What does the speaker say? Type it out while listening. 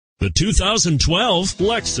The 2012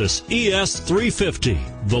 Lexus ES 350.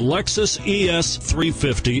 The Lexus ES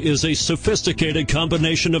 350 is a sophisticated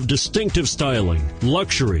combination of distinctive styling,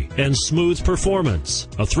 luxury, and smooth performance.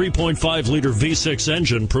 A 3.5-liter V6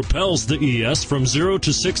 engine propels the ES from 0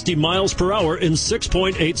 to 60 miles per hour in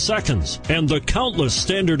 6.8 seconds, and the countless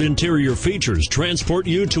standard interior features transport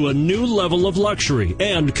you to a new level of luxury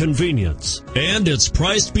and convenience. And it's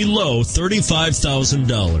priced below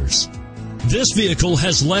 $35,000. This vehicle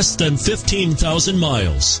has less than 15,000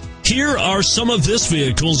 miles. Here are some of this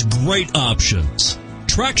vehicle's great options: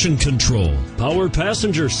 traction control, power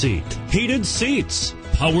passenger seat, heated seats,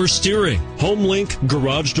 power steering, HomeLink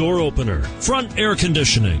garage door opener, front air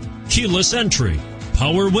conditioning, keyless entry,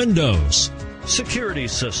 power windows, security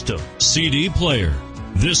system, CD player.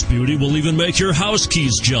 This beauty will even make your house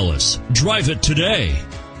keys jealous. Drive it today.